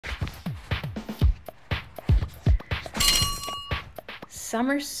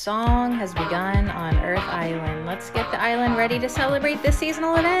Summer Song has begun on Earth Island. Let's get the island ready to celebrate this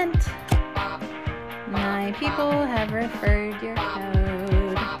seasonal event. 9 people have referred your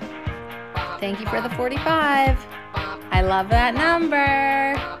code. Thank you for the 45. I love that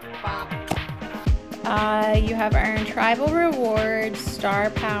number. You have earned tribal rewards, star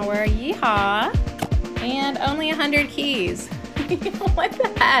power, yeehaw, and only 100 keys. What the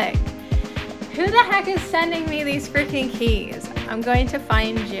heck? Who the heck is sending me these freaking keys? I'm going to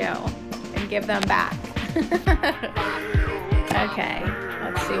find you and give them back. Okay,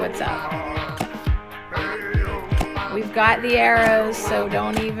 let's see what's up. We've got the arrows, so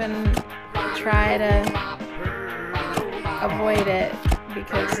don't even try to avoid it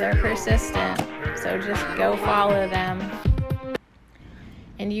because they're persistent. So just go follow them.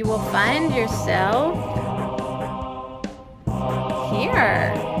 And you will find yourself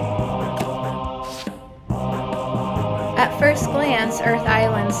here. At first glance, Earth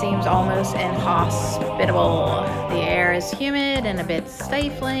Island seems almost inhospitable. The air is humid and a bit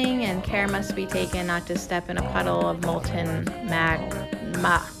stifling, and care must be taken not to step in a puddle of molten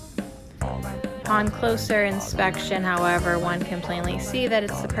magma. Upon closer inspection, however, one can plainly see that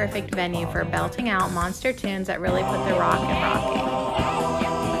it's the perfect venue for belting out monster tunes that really put the rock in rocking.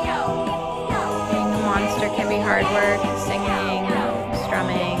 Being a monster can be hard work, singing,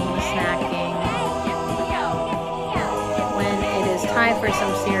 strumming, snacking. Time for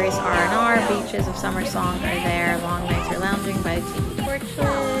some serious R&R. Beaches of SummerSong are there. Long nights are lounging by tiki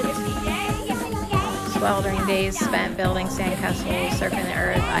torchlit. Sweltering days spent building sandcastles, surfing the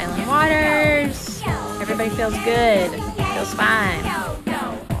Earth Island waters. Everybody feels good. Feels fine.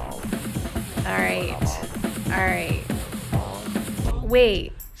 Alright.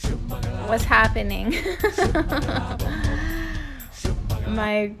 Wait. What's happening?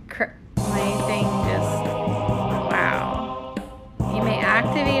 my thing just... Wow. You may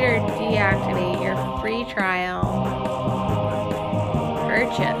activate or deactivate your free trial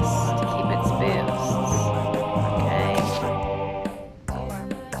purchase.